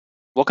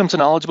Welcome to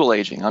Knowledgeable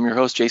Aging. I'm your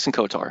host, Jason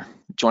Kotar.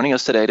 Joining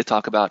us today to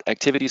talk about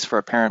activities for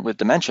a parent with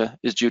dementia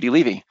is Judy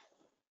Levy.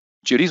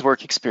 Judy's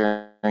work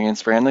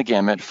experience ran the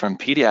gamut from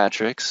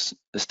pediatrics,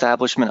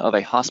 establishment of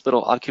a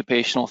hospital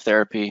occupational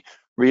therapy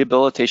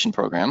rehabilitation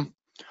program,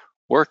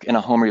 work in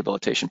a home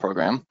rehabilitation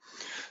program,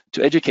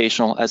 to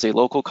educational as a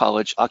local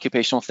college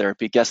occupational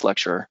therapy guest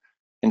lecturer,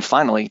 and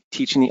finally,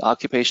 teaching the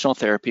occupational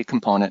therapy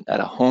component at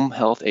a home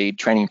health aide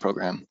training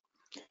program.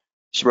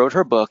 She wrote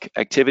her book,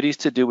 Activities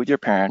to Do with Your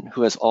Parent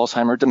Who Has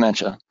Alzheimer's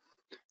Dementia,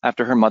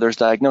 after her mother's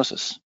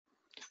diagnosis.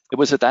 It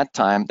was at that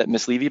time that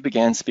Ms. Levy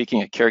began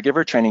speaking at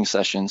caregiver training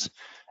sessions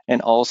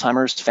and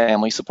Alzheimer's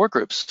family support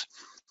groups.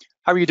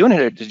 How are you doing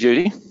today,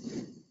 Judy?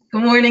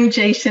 Good morning,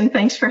 Jason.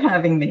 Thanks for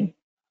having me.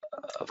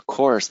 Of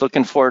course,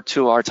 looking forward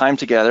to our time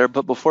together.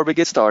 But before we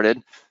get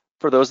started,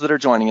 for those that are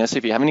joining us,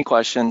 if you have any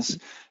questions,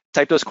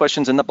 type those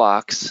questions in the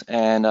box,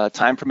 and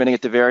time permitting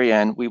at the very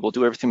end, we will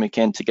do everything we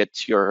can to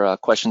get your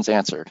questions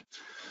answered.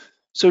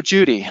 So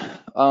Judy,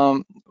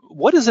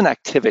 what is an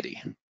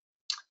activity?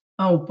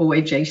 Oh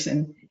boy,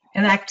 Jason.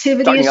 An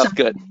activity Starting is off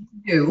good. something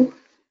you do,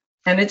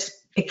 and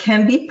it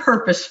can be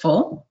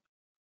purposeful,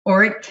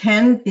 or it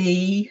can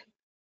be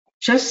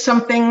just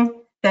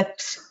something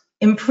that's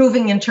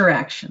improving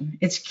interaction.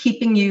 It's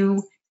keeping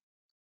you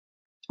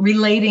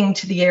relating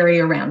to the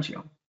area around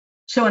you.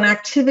 So an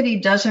activity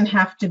doesn't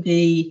have to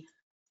be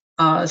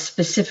a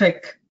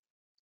specific,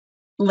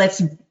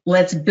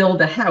 let's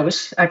build a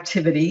house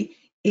activity.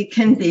 It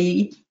can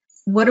be,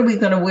 what are we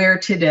going to wear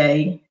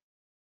today?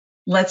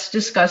 Let's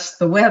discuss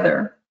the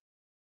weather.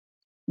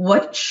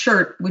 What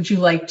shirt would you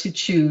like to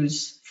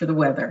choose for the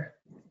weather?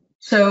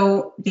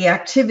 So the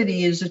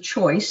activity is a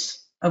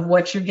choice of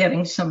what you're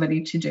getting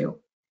somebody to do.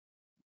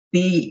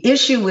 The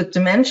issue with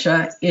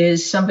dementia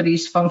is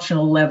somebody's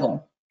functional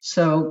level.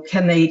 So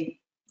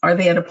are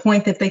they at a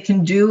point that they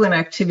can do an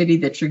activity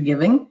that you're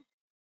giving?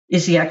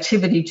 Is the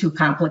activity too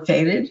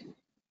complicated?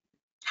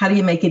 How do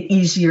you make it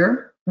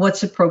easier?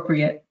 What's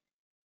appropriate?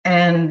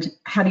 And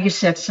how do you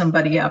set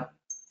somebody up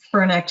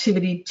for an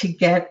activity to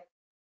get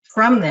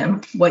from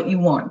them what you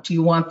want? Do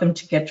you want them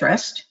to get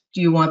dressed?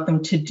 Do you want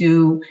them to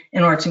do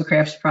an arts and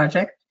crafts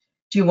project?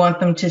 Do you want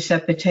them to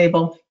set the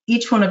table?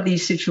 Each one of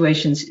these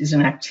situations is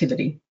an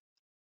activity.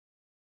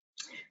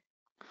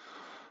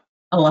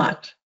 A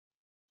lot.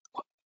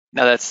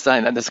 Now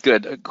that's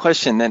good. A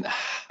question then,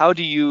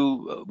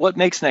 what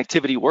makes an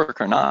activity work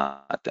or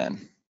not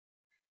then?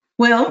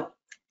 Well,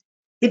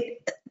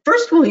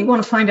 first of all, you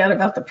want to find out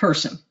about the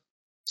person.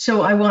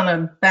 So I want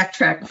to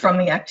backtrack from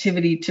the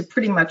activity to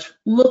pretty much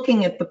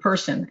looking at the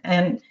person.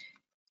 And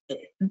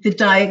the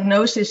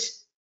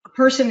diagnosis, a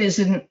person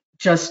isn't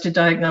just a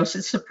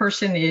diagnosis, a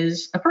person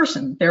is a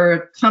person. They're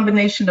a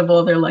combination of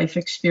all their life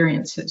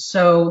experiences.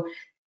 So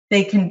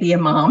they can be a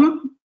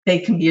mom, they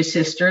can be a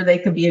sister, they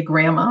could be a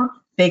grandma,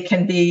 they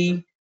can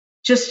be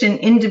just an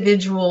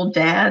individual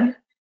dad,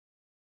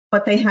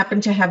 but they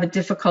happen to have a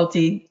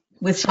difficulty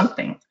with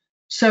something.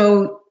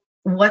 So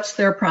what's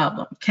their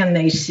problem? Can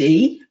they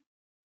see?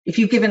 If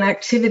you give an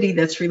activity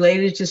that's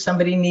related to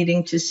somebody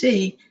needing to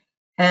see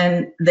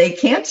and they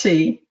can't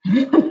see,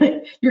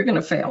 you're going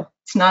to fail.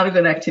 It's not a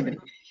good activity.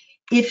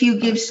 If you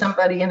give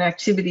somebody an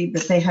activity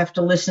that they have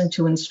to listen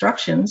to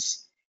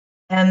instructions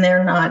and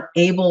they're not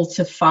able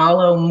to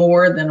follow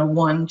more than a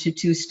 1 to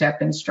 2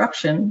 step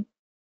instruction,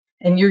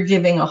 and you're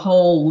giving a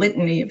whole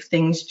litany of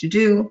things to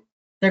do,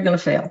 they're going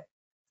to fail.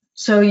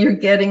 So you're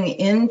getting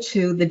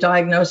into the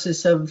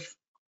diagnosis of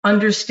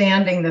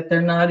understanding that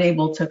they're not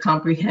able to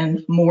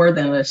comprehend more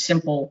than a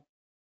simple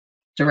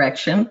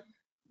direction.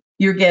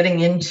 You're getting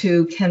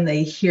into, can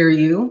they hear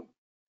you?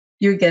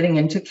 You're getting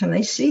into, can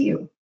they see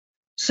you?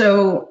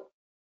 So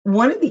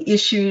one of the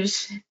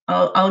issues,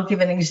 I'll give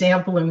an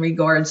example in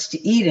regards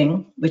to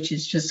eating, which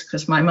is just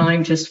because my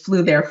mind just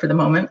flew there for the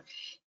moment,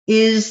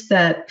 is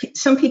that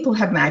some people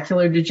have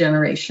macular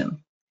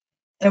degeneration.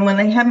 And when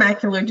they have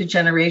macular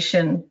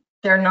degeneration,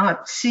 they're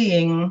not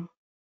seeing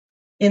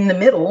in the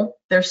middle,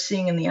 they're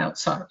seeing in the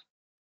outside.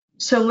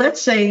 So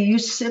let's say you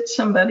sit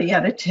somebody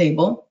at a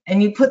table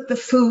and you put the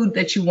food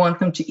that you want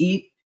them to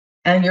eat,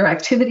 and your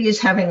activity is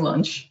having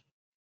lunch,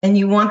 and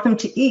you want them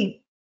to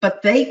eat,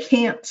 but they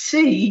can't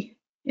see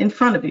in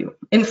front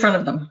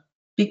of them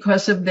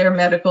because of their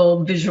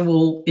medical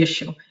visual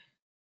issue.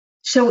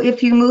 So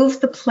if you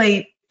move the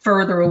plate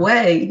further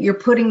away, you're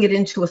putting it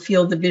into a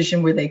field of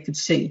vision where they could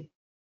see.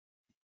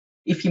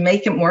 If you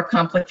make it more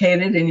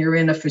complicated and you're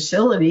in a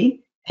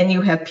facility and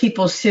you have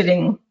people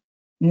sitting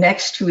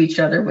next to each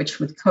other, which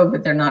with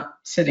COVID, they're not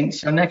sitting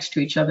so next to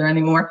each other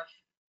anymore,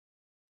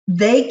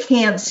 they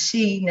can't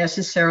see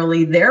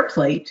necessarily their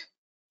plate,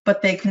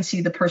 but they can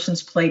see the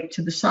person's plate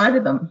to the side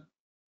of them.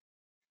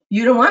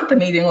 You don't want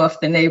them eating off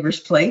the neighbor's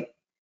plate.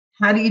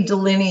 How do you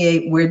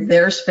delineate where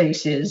their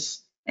space is?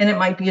 And it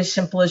might be as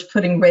simple as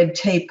putting red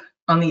tape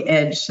on the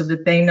edge so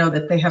that they know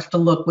that they have to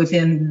look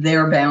within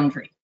their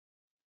boundary.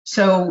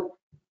 So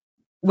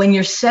when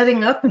you're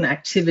setting up an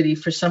activity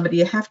for somebody,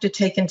 you have to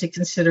take into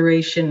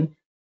consideration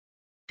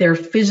their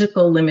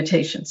physical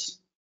limitations.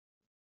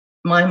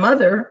 My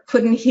mother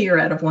couldn't hear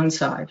out of one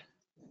side.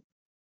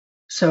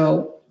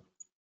 So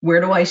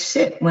where do I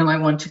sit when I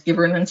want to give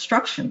her an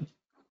instruction?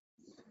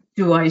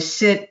 Do I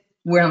sit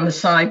where on the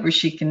side where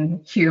she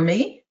can hear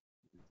me?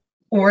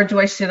 Or do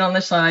I sit on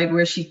the side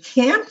where she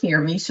can't hear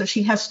me, so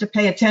she has to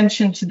pay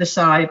attention to the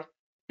side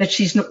that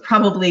she's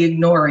probably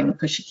ignoring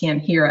because she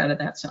can't hear out of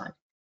that side?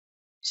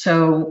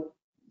 So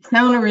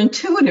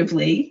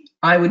counterintuitively,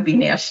 I would be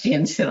nasty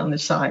and sit on the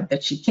side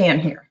that she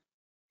can't hear.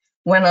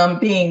 When I'm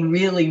being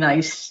really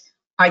nice,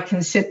 I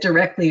can sit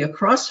directly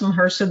across from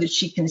her so that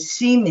she can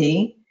see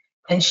me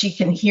and she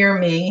can hear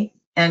me,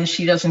 and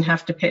she doesn't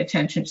have to pay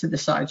attention to the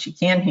side she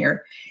can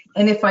hear.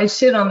 And if I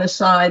sit on the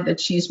side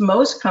that she's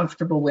most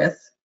comfortable with,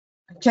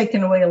 I've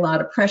taken away a lot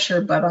of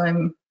pressure, but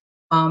I'm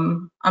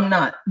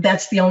not.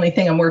 That's the only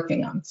thing I'm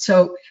working on.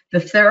 So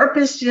the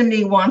therapist in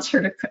me wants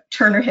her to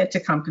turn her head to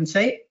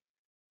compensate.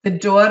 The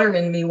daughter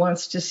in me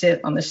wants to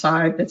sit on the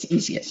side that's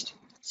easiest.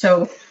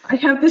 So I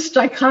have this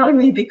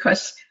dichotomy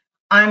because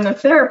I'm a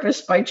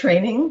therapist by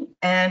training,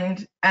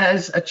 and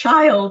as a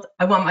child,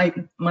 I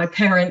want my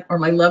parent or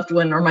my loved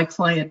one or my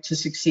client to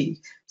succeed.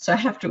 So I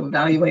have to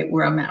evaluate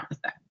where I'm at with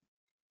that.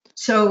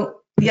 So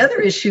the other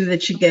issue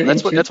that you get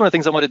That's one of the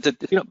things I wanted to,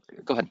 if you don't,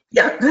 go ahead.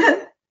 Yeah, go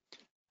ahead.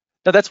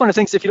 No, that's one of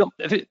the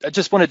things, I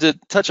just wanted to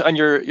touch on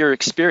your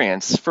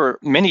experience for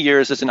many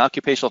years as an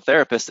occupational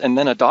therapist and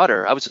then a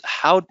daughter.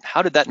 How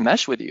did that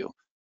mesh with you?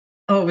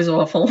 Oh, it was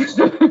awful.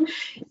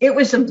 It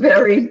was a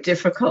very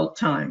difficult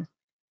time.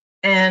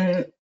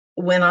 And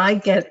when I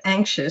get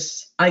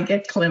anxious, I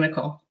get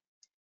clinical.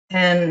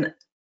 And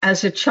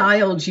as a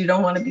child, you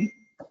don't want to be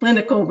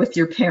clinical with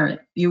your parent.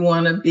 You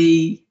want to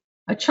be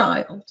a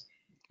child.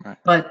 Right.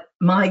 But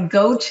my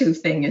go-to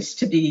thing is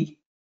to be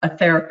a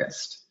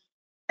therapist.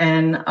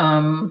 And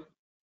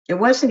it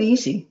wasn't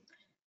easy.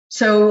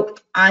 So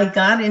I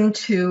got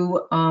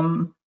into,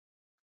 how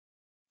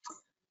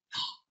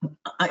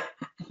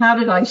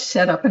did I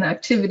set up an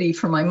activity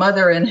for my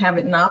mother and have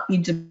it not be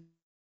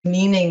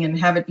demeaning and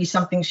have it be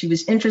something she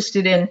was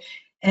interested in?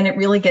 And it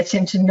really gets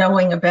into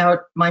knowing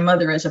about my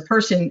mother as a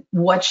person,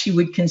 what she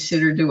would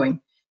consider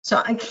doing.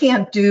 So I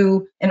can't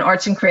do an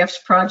arts and crafts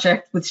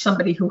project with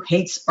somebody who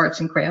hates arts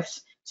and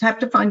crafts. So I have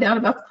to find out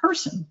about the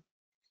person.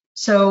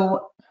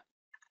 So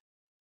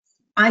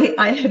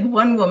I had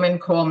one woman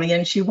call me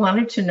and she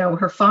wanted to know,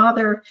 her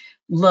father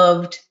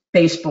loved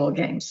baseball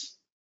games,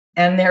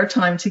 and their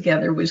time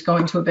together was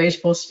going to a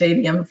baseball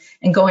stadium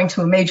and going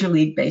to a Major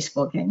League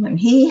Baseball game. And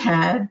he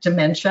had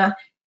dementia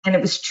and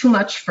it was too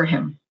much for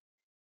him.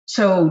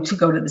 So to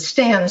go to the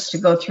stands, to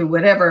go through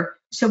whatever.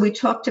 So we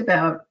talked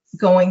about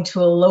going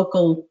to a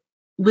local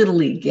Little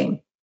League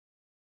game.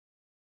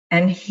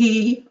 And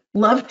he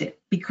loved it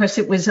because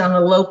it was on a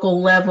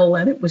local level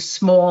and it was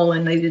small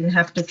and they didn't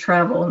have to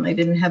travel and they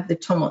didn't have the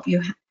tumult.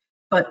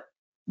 But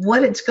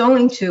what it's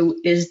going to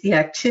is the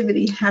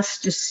activity has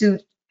to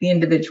suit the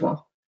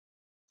individual.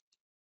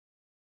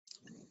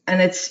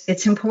 And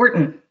it's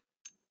important.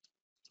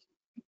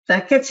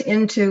 That gets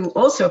into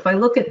also, if I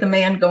look at the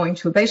man going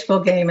to a baseball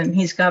game and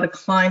he's got to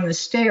climb the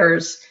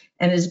stairs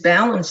and his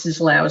balance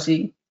is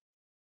lousy,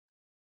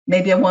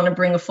 maybe I want to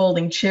bring a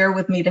folding chair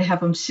with me to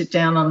have him sit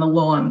down on the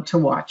lawn to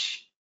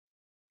watch.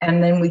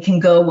 And then we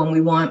can go when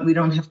we want. We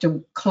don't have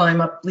to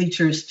climb up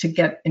bleachers to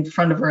get in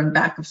front of or in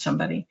back of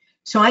somebody.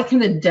 So I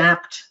can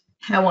adapt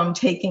how I'm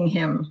taking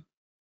him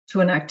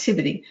to an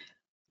activity.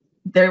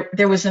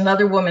 There was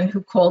another woman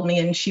who called me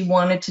and she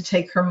wanted to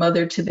take her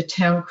mother to the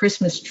town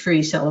Christmas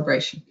tree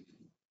celebration.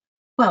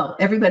 Well,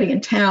 everybody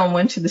in town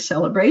went to the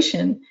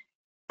celebration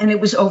and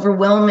it was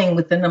overwhelming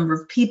with the number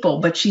of people,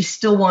 but she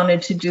still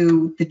wanted to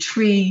do the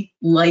tree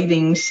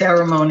lighting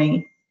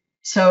ceremony.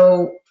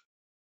 So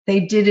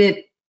they did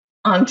it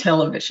on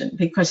television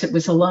because it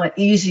was a lot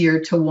easier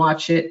to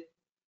watch it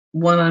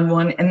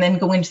one-on-one and then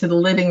go into the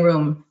living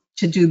room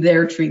to do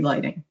their tree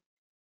lighting.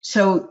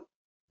 So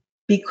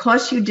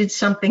because you did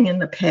something in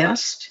the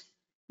past,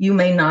 you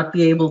may not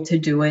be able to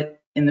do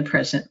it in the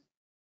present.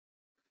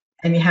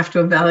 And you have to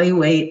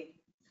evaluate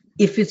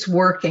if it's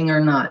working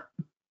or not.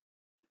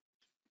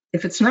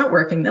 If it's not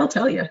working, they'll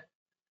tell you.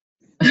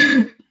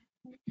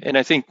 And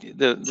I think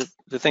the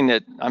thing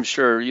that I'm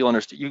sure you'll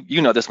understand,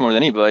 you know this more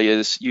than anybody,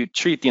 is you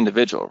treat the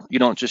individual. You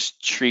don't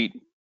just treat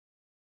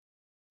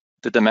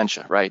the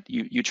dementia, right?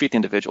 You treat the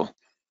individual.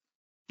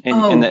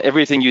 And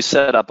everything you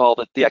set up, all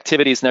the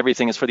activities and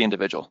everything is for the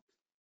individual.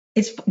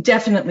 It's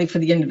definitely for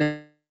the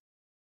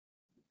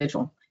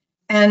individual.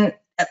 And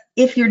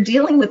if you're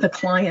dealing with a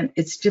client,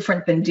 it's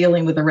different than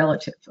dealing with a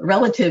relative. A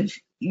relative,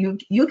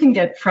 you can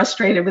get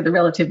frustrated with a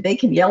relative. They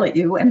can yell at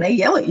you and they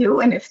yell at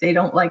you. And if they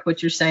don't like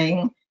what you're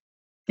saying,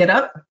 get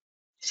up,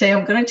 say,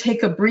 I'm going to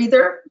take a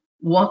breather,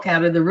 walk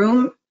out of the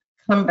room,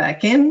 come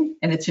back in,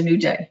 and it's a new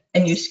day.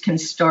 And you can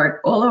start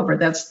all over.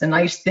 That's the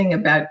nice thing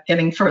about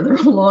getting further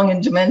along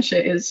in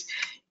dementia is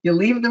you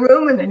leave the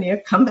room and then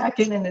you come back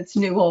in and it's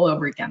new all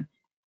over again.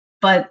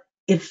 But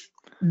if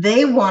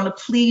they want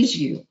to please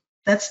you,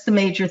 that's the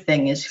major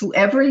thing, is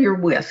whoever you're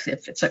with,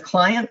 if it's a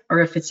client or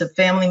if it's a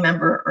family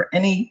member or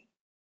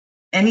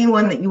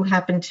anyone that you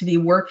happen to be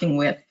working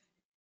with,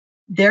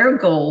 their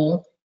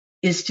goal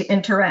is to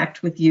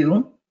interact with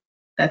you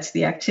That's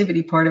the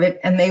activity part of it.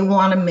 And they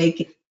want to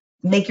make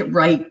it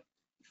right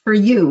for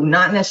you,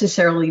 not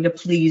necessarily to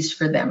please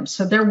for them.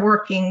 So they're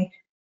working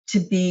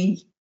to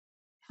be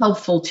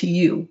helpful to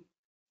you.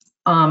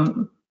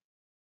 I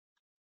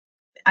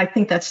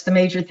think that's the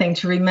major thing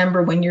to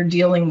remember when you're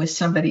dealing with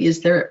somebody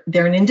is they're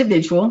an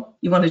individual.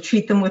 You want to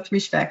treat them with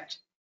respect,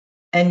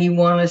 and you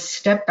want to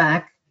step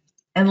back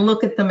and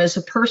look at them as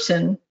a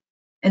person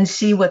and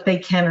see what they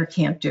can or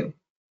can't do.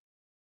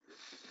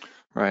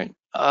 Right.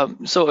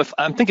 So if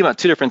I'm thinking about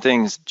two different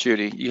things,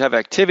 Judy, you have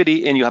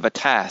activity and you have a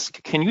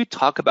task. Can you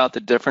talk about the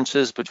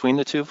differences between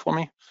the two for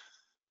me?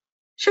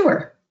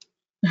 Sure.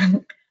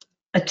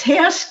 A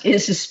task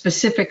is a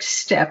specific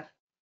step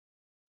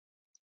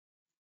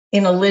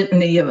in a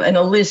litany of, in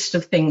a list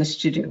of things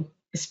to do,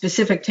 a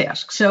specific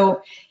task.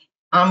 So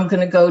I'm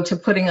going to go to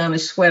putting on a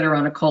sweater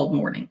on a cold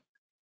morning.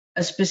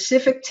 A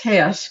specific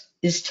task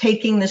is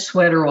taking the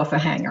sweater off a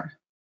hanger.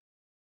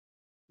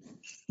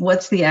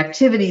 What's the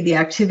activity? The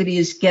activity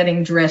is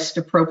getting dressed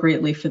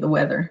appropriately for the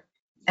weather.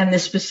 And the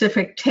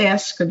specific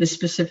task or the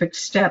specific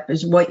step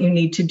is what you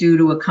need to do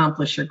to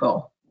accomplish your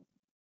goal.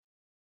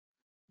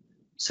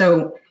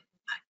 So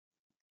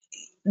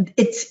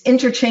it's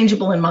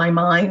interchangeable in my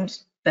mind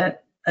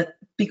that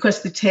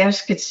because the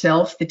task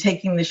itself, the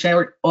taking the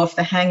shower off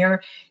the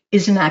hanger,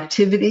 is an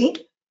activity.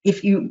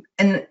 If you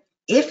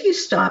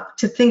stop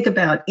to think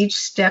about each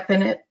step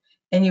in it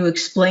and you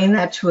explain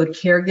that to a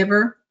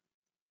caregiver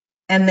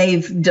and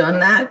they've done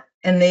that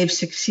and they've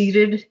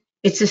succeeded,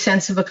 it's a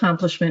sense of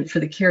accomplishment for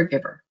the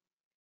caregiver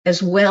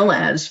as well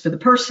as for the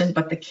person,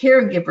 but the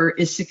caregiver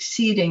is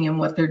succeeding in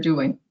what they're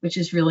doing, which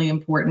is really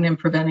important in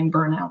preventing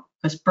burnout,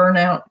 because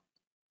burnout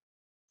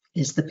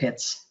is the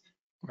pits.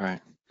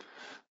 Right.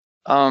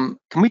 Can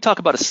we talk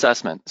about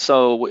assessment?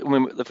 So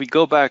if we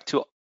go back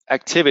to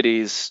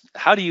activities,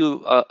 how do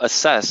you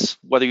assess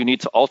whether you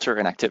need to alter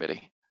an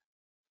activity?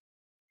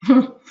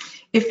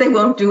 If they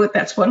won't do it,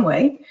 that's one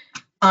way.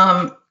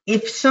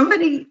 If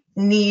somebody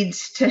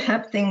needs to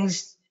have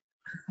things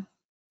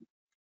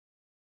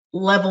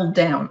leveled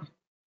down,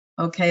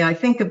 okay, I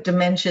think of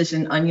dementia as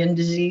an onion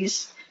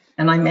disease,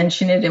 and I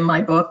mention it in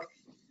my book,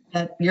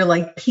 that you're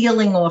like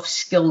peeling off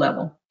skill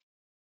level.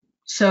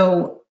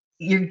 So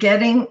you're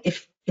getting,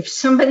 if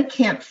somebody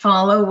can't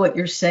follow what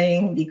you're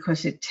saying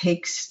because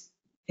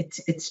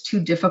it's too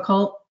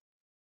difficult,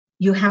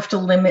 you have to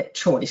limit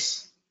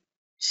choice.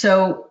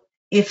 So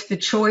if the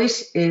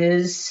choice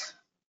is,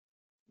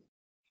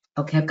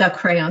 okay, I've got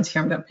crayons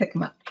here, I'm going to pick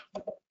them up.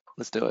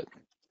 Let's do it.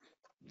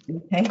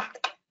 Okay.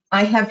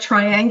 I have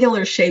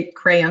triangular shaped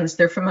crayons.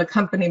 They're from a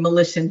company,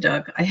 Melissa and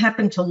Doug. I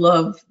happen to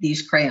love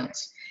these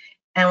crayons.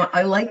 And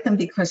I like them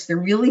because they're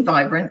really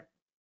vibrant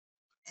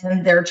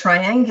and they're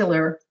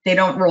triangular. They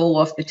don't roll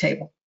off the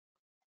table.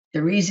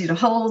 They're easy to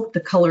hold. The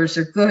colors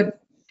are good.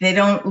 They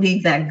don't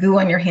leave that goo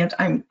on your hand.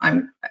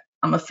 I'm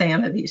a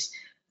fan of these.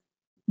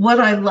 What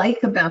I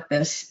like about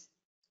this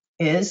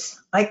is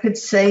I could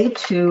say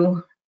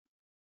to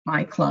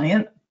my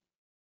client,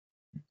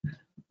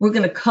 we're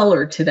going to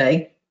color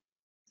today.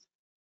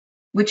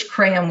 Which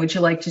crayon would you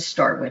like to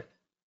start with?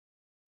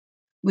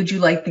 Would you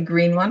like the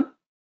green one?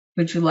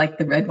 Would you like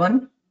the red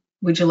one?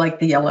 Would you like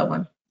the yellow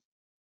one?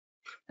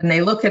 And they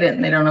look at it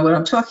and they don't know what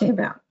I'm talking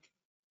about.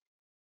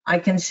 I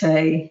can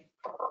say,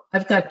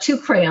 I've got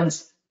two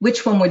crayons.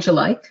 Which one would you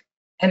like?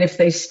 And if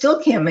they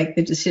still can't make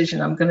the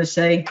decision, I'm going to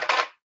say,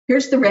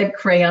 here's the red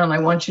crayon. I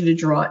want you to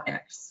draw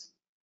X.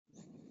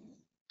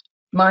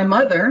 My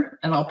mother,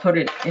 and I'll put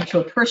it into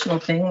a personal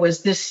thing,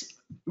 was this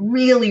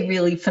really,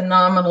 really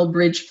phenomenal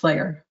bridge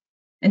player.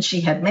 And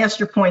she had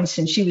master points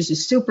and she was a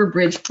super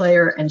bridge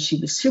player and she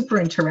was super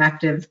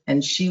interactive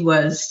and she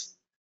was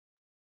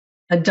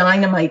a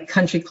dynamite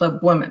country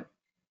club woman.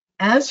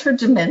 As her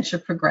dementia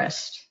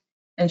progressed,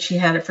 and she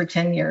had it for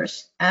 10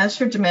 years, as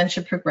her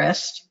dementia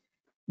progressed,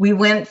 we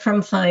went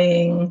from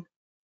playing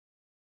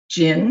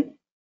gin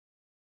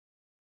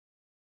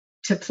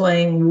to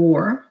playing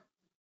war,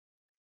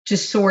 to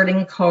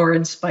sorting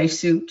cards by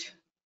suit,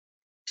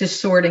 to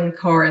sorting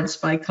cards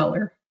by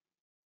color,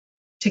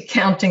 to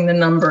counting the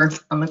number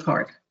on the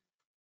card.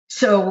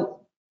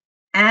 So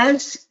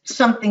as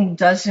something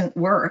doesn't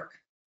work,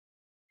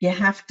 you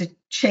have to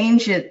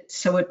change it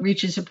so it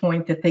reaches a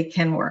point that they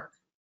can work.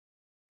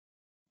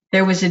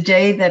 There was a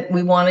day that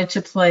we wanted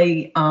to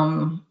play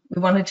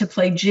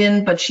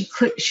gin, but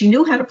she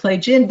knew how to play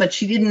gin, but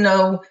she didn't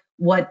know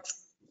what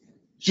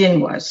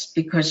gin was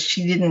because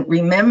she didn't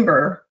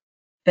remember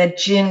that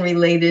gin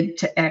related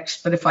to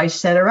X, but if I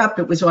set her up,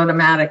 it was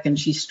automatic and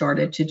she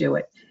started to do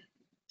it.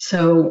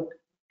 So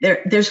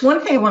there's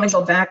one thing I want to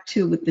go back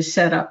to with the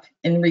setup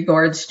in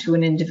regards to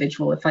an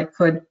individual, if I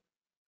could,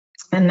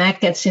 and that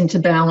gets into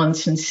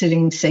balance and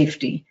sitting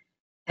safety.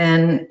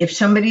 And if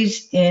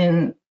somebody's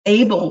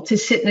able to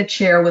sit in a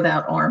chair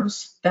without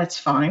arms, that's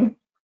fine.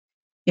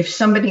 If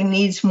somebody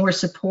needs more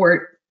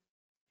support,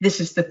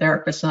 this is the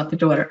therapist, not the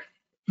daughter.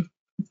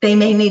 They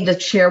may need a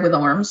chair with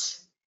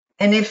arms.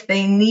 And if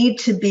they need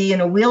to be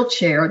in a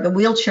wheelchair, the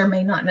wheelchair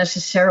may not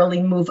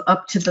necessarily move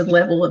up to the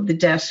level of the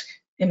desk.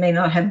 It may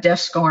not have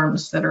desk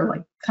arms that are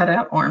like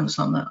cutout arms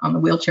on the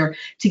wheelchair.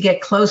 To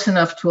get close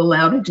enough to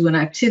allow to do an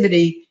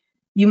activity,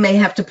 you may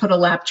have to put a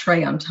lap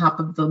tray on top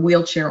of the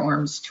wheelchair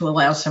arms to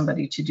allow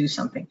somebody to do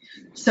something.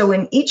 So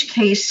in each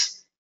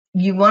case,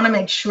 you want to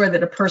make sure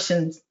that a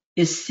person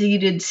is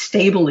seated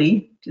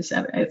stably. Is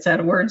that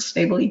a word?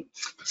 Stably?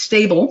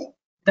 Stable.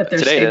 That they're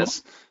Today stable. It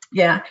is.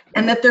 Yeah,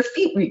 and that their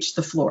feet reach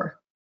the floor.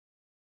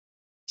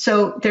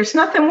 So there's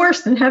nothing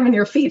worse than having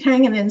your feet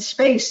hanging in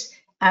space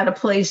at a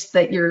place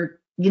that you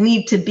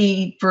need to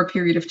be for a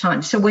period of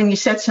time. So when you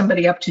set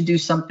somebody up to do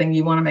something,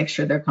 you want to make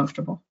sure they're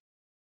comfortable.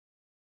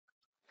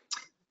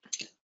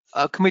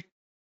 Can we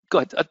go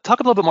ahead? Talk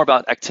a little bit more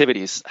about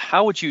activities.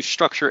 How would you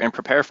structure and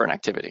prepare for an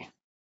activity?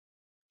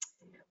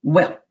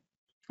 Well,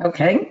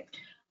 okay.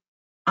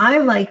 I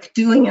like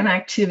doing an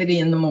activity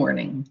in the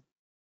morning.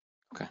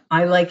 Okay.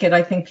 I like it.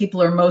 I think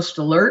people are most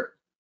alert.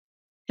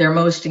 They're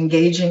most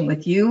engaging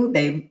with you.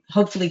 They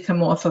hopefully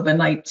come off of a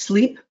night's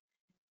sleep.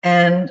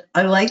 And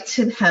I like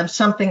to have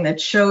something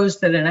that shows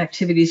that an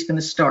activity is going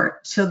to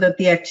start, so that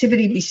the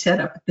activity be set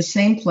up at the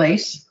same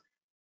place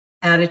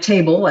at a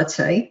table, let's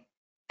say,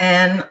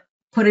 and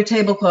put a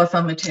tablecloth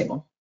on the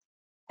table.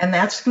 And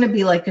that's going to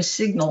be like a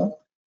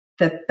signal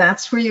that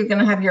that's where you're going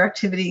to have your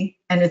activity,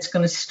 and it's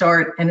going to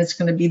start, and it's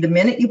going to be the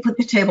minute you put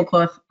the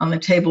tablecloth on the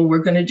table, we're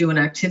going to do an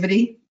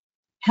activity.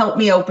 Help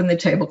me open the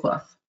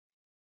tablecloth.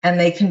 And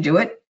they can do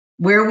it.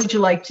 Where would you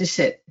like to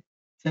sit?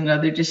 It's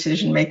another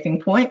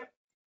decision-making point.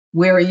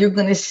 Where are you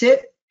going to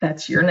sit?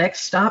 That's your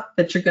next stop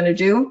that you're going to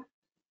do.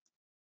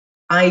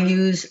 I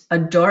use a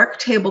dark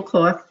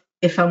tablecloth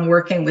if I'm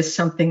working with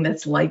something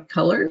that's light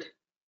colored,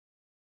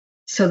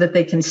 so that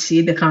they can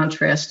see the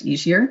contrast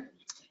easier.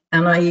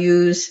 And I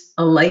use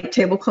a light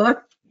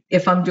tablecloth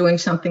if I'm doing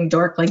something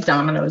dark like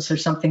dominoes or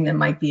something that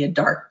might be a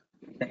dark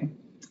thing.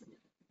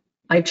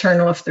 I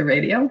turn off the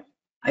radio.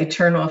 I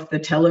turn off the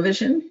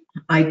television.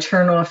 I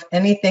turn off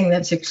anything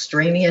that's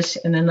extraneous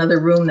in another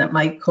room that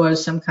might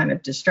cause some kind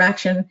of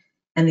distraction.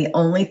 And the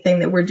only thing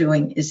that we're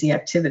doing is the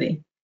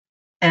activity.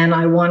 And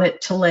I want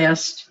it to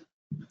last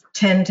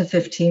 10 to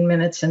 15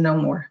 minutes and no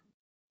more.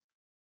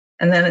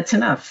 And then it's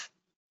enough.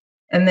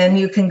 And then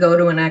you can go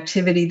to an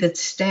activity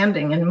that's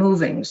standing and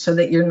moving, so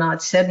that you're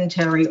not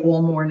sedentary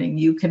all morning.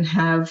 You can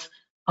have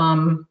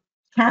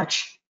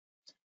catch.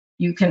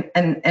 You can,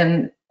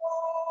 and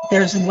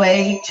there's a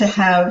way to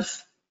have,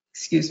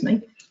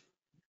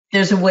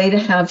 there's a way to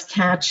have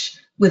catch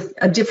with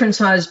a different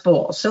size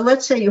ball. So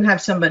let's say you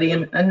have somebody,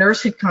 and a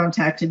nurse had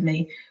contacted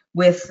me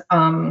with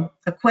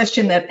a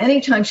question that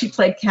anytime she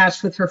played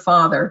catch with her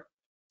father,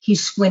 he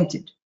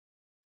squinted.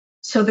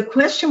 So the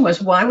question was,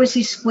 why was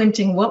he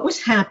squinting? What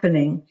was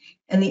happening?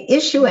 And the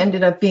issue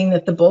ended up being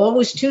that the ball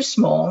was too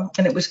small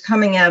and it was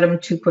coming at him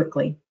too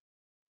quickly.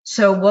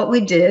 So what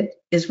we did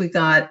is we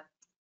got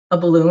a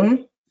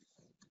balloon,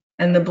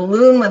 and the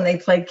balloon, when they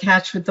played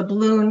catch with the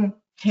balloon,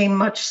 came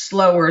much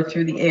slower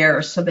through the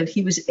air so that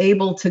he was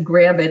able to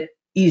grab it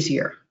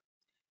easier.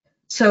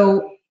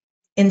 So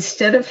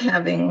instead of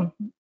having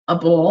a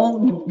ball,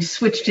 we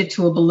switched it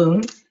to a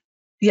balloon.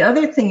 The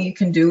other thing you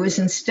can do is,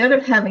 instead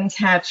of having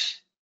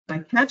catch by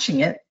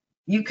catching it,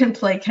 you can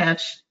play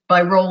catch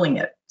by rolling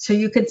it. So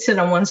you could sit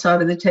on one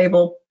side of the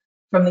table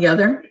from the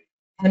other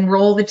and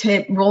roll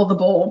the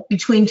ball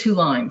between two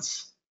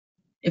lines.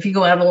 If you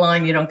go out of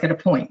line, you don't get a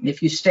point.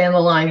 If you stay on the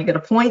line, you get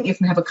a point. You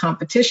can have a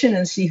competition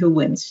and see who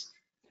wins.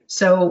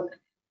 So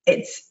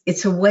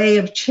it's a way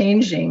of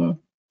changing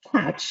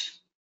catch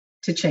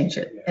to change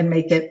it and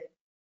make it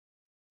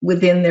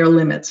within their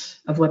limits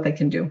of what they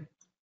can do.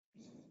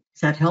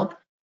 Does that help?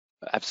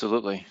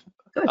 Absolutely.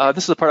 Good.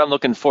 This is the part I'm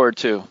looking forward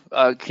to.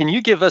 Can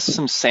you give us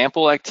some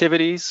sample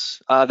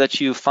activities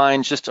that you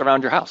find just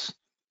around your house?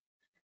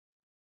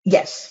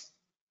 Yes.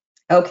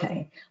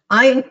 Okay.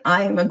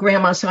 I'm a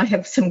grandma, so I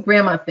have some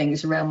grandma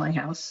things around my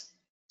house.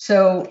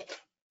 So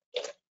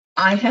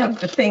I have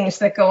the things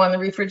that go on the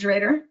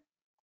refrigerator,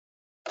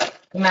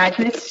 the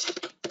magnets,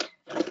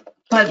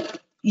 but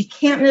you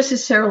can't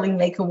necessarily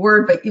make a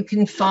word, but you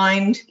can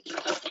find,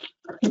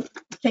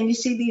 can you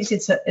see these?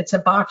 It's a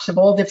box of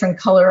all different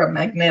color of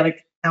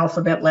magnetic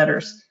alphabet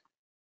letters.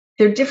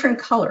 They're different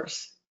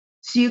colors.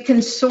 So you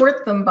can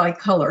sort them by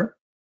color.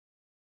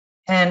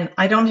 And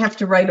I don't have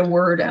to write a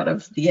word out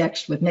of the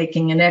X with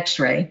making an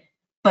X-ray,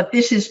 but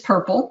this is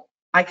purple.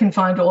 I can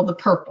find all the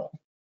purple.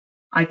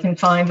 I can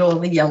find all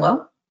the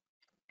yellow.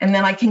 And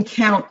then I can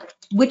count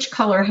which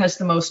color has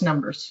the most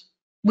numbers,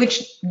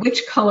 which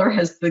color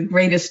has the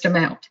greatest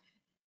amount.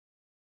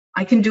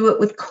 I can do it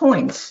with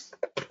coins.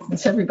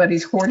 Since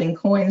everybody's hoarding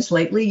coins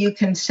lately, you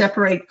can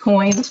separate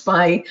coins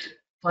by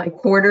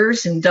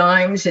quarters and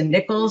dimes and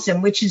nickels,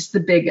 and which is the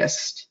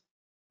biggest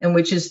and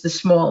which is the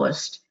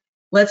smallest.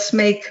 Let's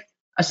make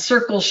a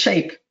circle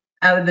shape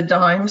out of the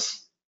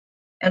dimes,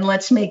 and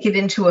let's make it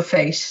into a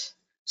face,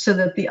 so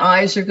that the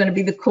eyes are going to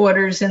be the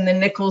quarters and the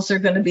nickels are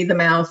going to be the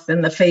mouth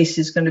and the face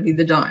is going to be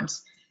the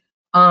dimes.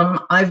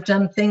 I've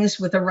done things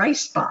with a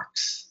rice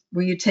box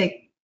where you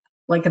take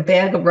like a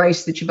bag of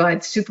rice that you buy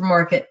at the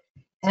supermarket,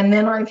 and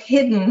then I've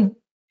hidden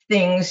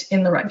things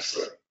in the rice.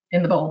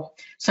 in the bowl.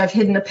 So I've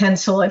hidden a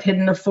pencil, I've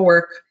hidden a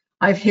fork,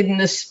 I've hidden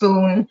a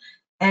spoon,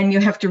 and you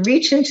have to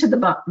reach into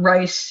the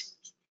rice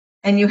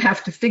and you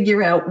have to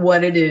figure out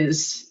what it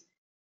is.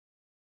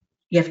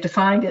 You have to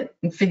find it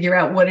and figure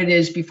out what it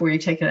is before you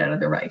take it out of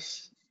the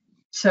rice.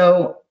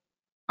 So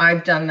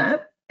I've done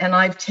that, and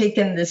I've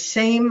taken the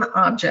same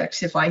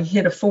objects. If I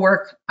hit a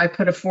fork, I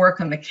put a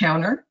fork on the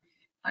counter.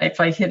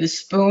 If I hit a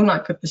spoon, I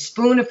put the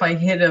spoon. If I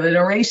hit an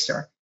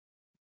eraser,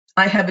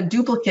 I have a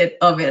duplicate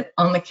of it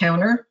on the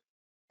counter,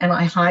 and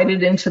I hide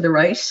it into the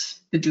rice,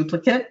 the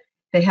duplicate.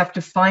 They have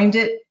to find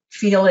it,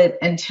 feel it,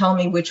 and tell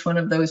me which one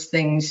of those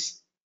things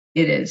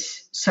it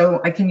is. So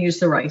I can use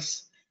the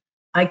rice.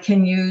 I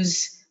can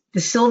use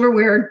the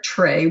silverware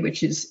tray,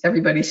 which is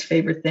everybody's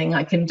favorite thing.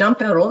 I can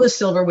dump out all the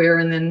silverware,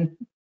 and then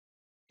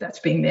that's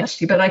being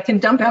nasty, but I can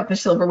dump out the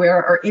silverware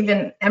or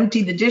even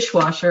empty the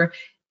dishwasher,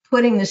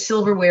 putting the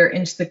silverware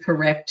into the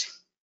correct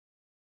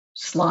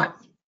slot.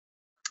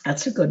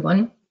 That's a good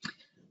one.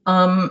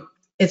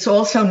 It's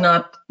also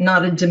not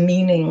a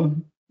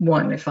demeaning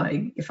one. If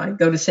I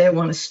go to say I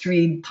want to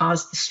string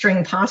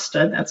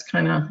pasta, that's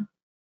kind of,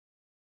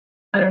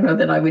 I don't know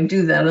that I would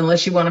do that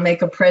unless you want to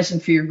make a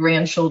present for your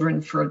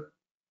grandchildren for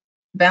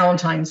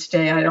Valentine's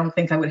Day. I don't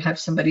think I would have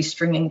somebody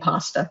stringing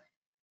pasta,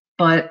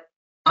 but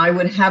I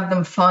would have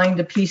them find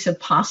a piece of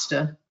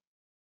pasta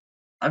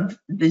of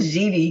the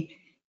ziti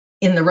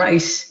in the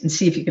rice and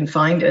see if you can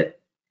find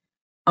it,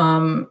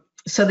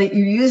 so that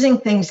you're using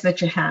things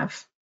that you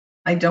have.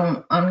 I'm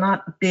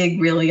not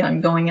big really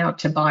on going out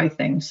to buy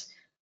things.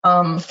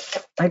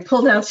 I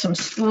pulled out some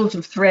spools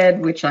of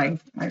thread, which I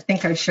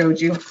think I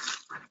showed you.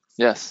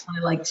 Yes. I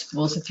like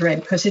spools of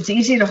thread because it's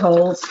easy to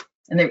hold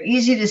and they're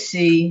easy to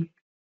see.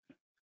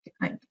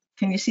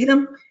 Can you see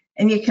them?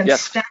 And you can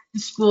stack the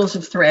spools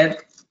of thread.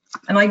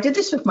 And I did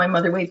this with my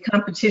mother weight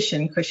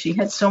competition because she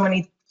had so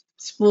many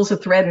spools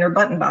of thread in her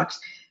button box.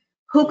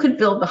 Who could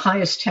build the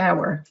highest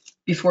tower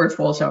before it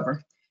falls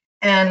over?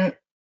 And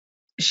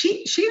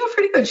she got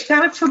pretty good. She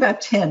got up to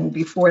about 10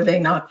 before they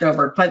knocked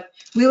over. But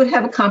we would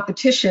have a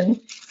competition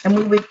and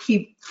we would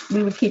keep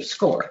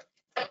score.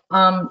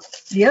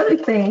 The other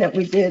thing that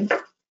we did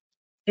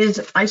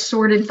is I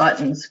sorted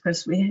buttons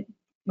because we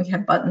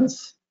have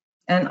buttons.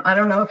 And I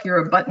don't know if you're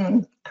a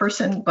button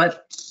person,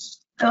 but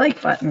I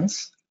like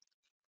buttons.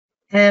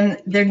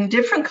 And they're in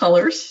different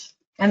colors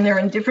and they're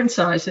in different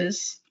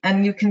sizes,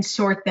 and you can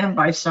sort them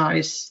by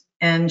size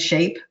and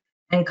shape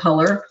and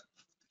color,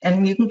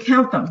 and you can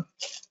count them.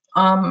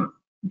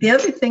 The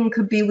other thing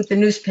could be with the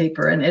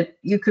newspaper, and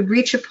you could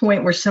reach a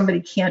point where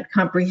somebody can't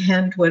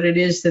comprehend what it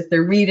is that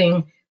they're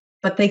reading,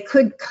 but they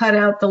could cut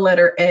out the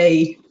letter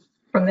A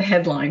from the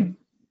headline.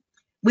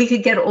 We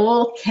could get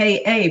all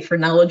KA for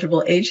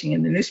knowledgeable aging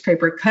in the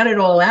newspaper, cut it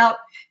all out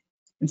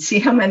and see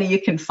how many you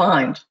can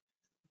find.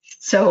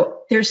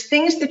 So there's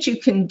things that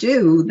you can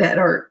do that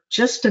are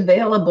just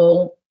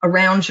available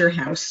around your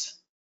house.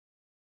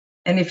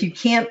 And if you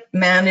can't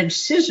manage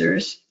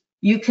scissors,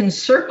 you can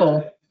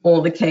circle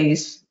all the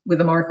K's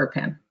with a marker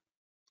pen.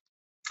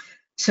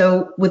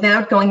 So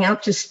without going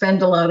out to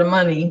spend a lot of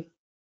money,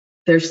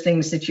 there's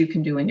things that you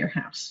can do in your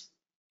house.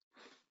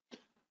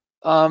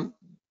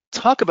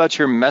 Talk about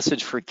your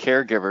message for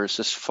caregivers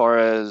as far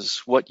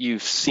as what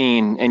you've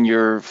seen in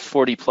your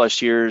 40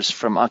 plus years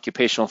from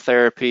occupational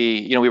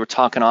therapy. We were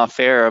talking off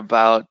air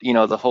about,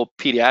 the whole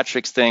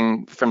pediatrics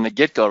thing from the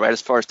get-go, right?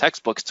 As far as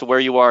textbooks to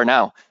where you are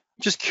now.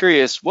 I'm just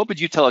curious, what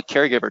would you tell a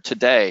caregiver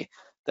today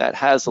that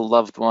has a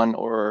loved one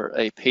or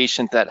a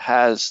patient that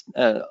has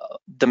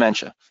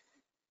dementia?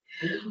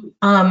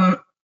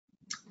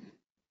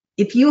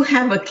 If you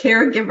have a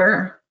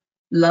caregiver,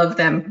 love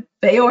them.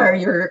 They are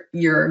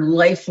your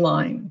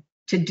lifeline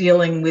to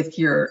dealing with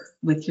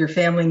your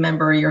family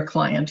member or your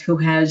client who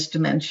has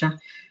dementia.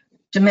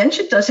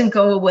 Dementia doesn't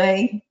go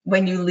away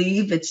when you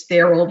leave. It's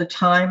there all the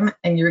time.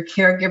 And your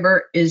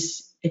caregiver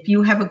is, if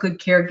you have a good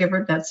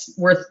caregiver, that's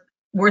worth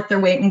their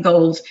weight in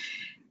gold.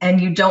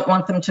 And you don't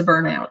want them to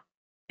burn out.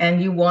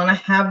 And you want to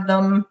have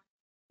them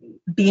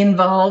be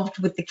involved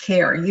with the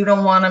care. You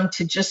don't want them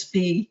to just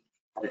be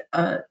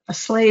a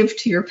slave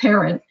to your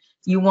parent.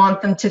 You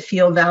want them to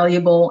feel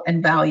valuable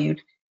and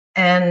valued.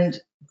 And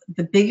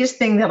the biggest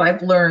thing that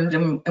I've learned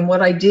and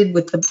what I did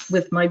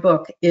with my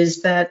book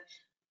is that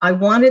I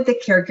wanted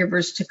the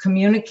caregivers to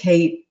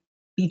communicate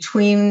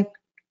between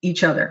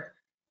each other.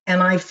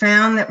 And I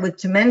found that with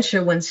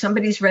dementia, when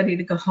somebody's ready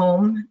to go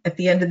home at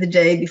the end of the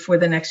day before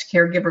the next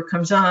caregiver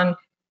comes on,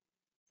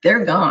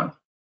 they're gone.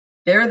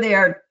 They're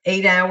there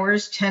 8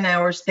 hours, 10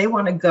 hours. They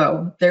want to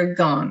go. They're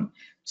gone.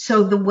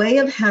 So the way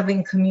of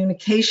having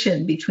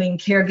communication between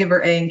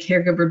caregiver A and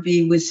caregiver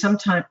B was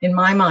sometimes, in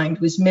my mind,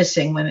 was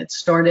missing when it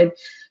started.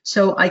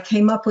 So I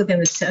came up with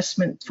an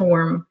assessment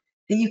form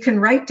that you can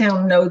write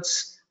down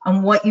notes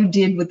on what you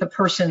did with the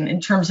person in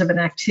terms of an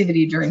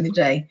activity during the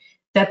day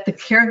that the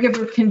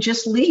caregiver can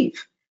just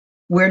leave.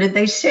 Where did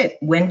they sit?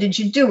 When did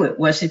you do it?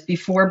 Was it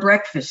before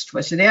breakfast?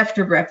 Was it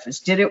after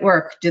breakfast? Did it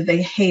work? Did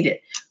they hate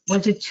it?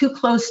 Was it too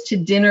close to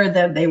dinner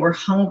that they were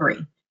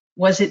hungry?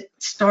 Was it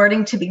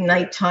starting to be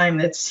nighttime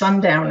that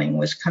sundowning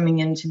was coming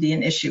in to be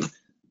an issue?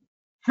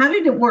 how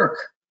did it work?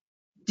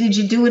 Did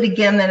you do it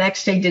again the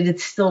next day? Did it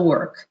still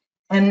work?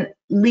 And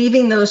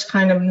leaving those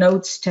kind of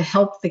notes to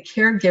help the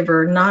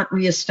caregiver not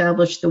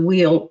reestablish the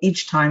wheel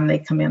each time they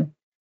come in.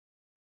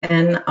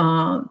 And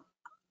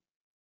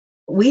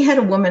we had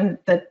a woman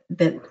that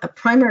a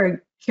primary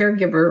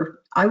caregiver,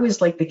 I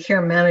was like the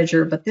care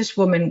manager, but this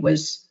woman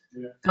was,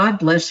 God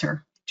bless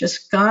her.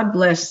 Just God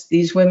bless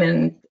these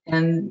women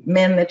and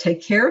men that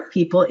take care of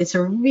people. It's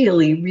a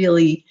really,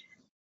 really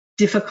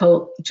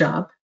difficult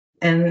job.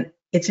 And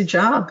it's a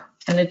job,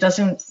 and it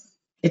doesn't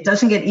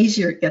get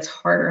easier, it gets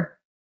harder.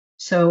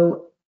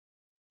 So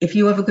if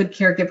you have a good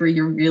caregiver,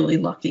 you're really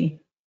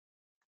lucky.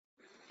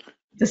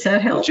 Does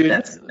that help? Judy,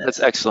 that's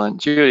excellent.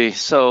 Judy,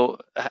 so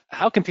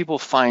how can people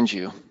find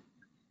you?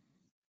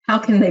 How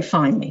can they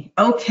find me?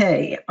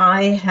 Okay,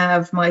 I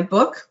have my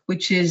book,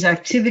 which is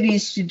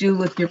Activities to Do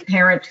with Your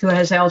Parent Who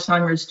Has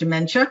Alzheimer's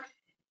Dementia,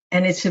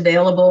 and it's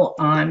available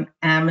on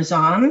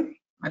Amazon.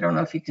 I don't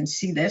know if you can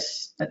see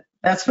this, but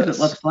that's what it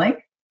looks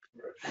like.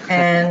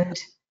 And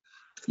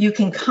you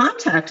can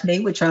contact me,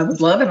 which I would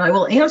love, and I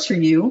will answer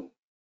you.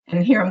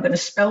 And here I'm going to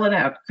spell it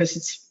out because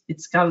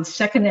it's got a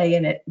second A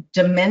in it.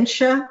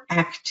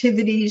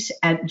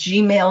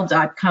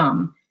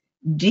 dementiaactivities@gmail.com.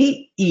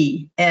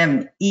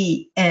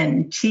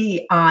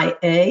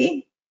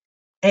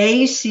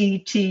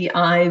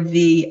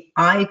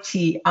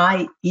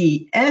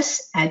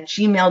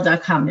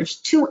 There's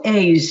two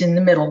A's in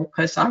the middle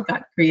because I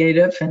got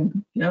creative,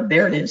 and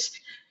there it is.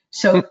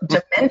 So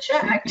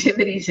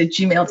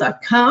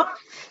dementiaactivities@gmail.com.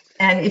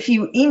 And if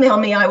you email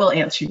me, I will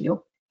answer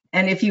you.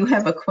 And if you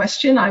have a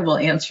question, I will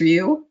answer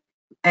you.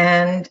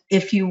 And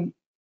if you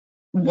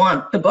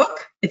want the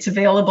book, it's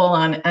available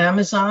on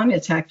Amazon.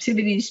 It's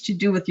Activities to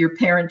Do with Your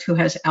Parent Who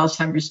Has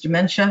Alzheimer's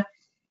Dementia.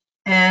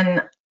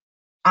 And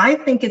I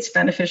think it's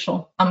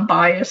beneficial. I'm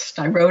biased.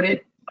 I wrote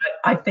it, but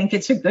I think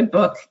it's a good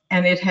book,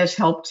 and it has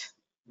helped,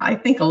 I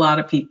think, a lot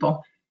of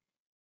people.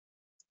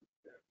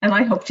 And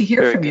I hope to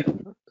hear from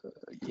you.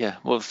 Yeah,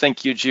 well,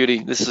 thank you,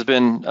 Judy. This has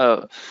been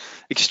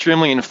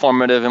extremely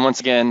informative. And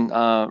once again,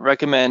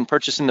 recommend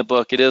purchasing the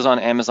book. It is on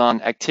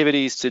Amazon,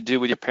 Activities to Do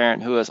with Your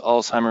Parent Who Has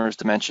Alzheimer's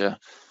Dementia.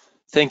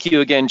 Thank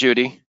you again,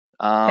 Judy.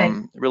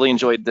 Really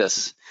enjoyed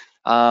this.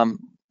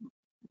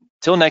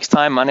 Till next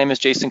time, my name is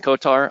Jason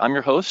Kotar. I'm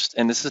your host,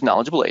 and this is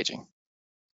Knowledgeable Aging.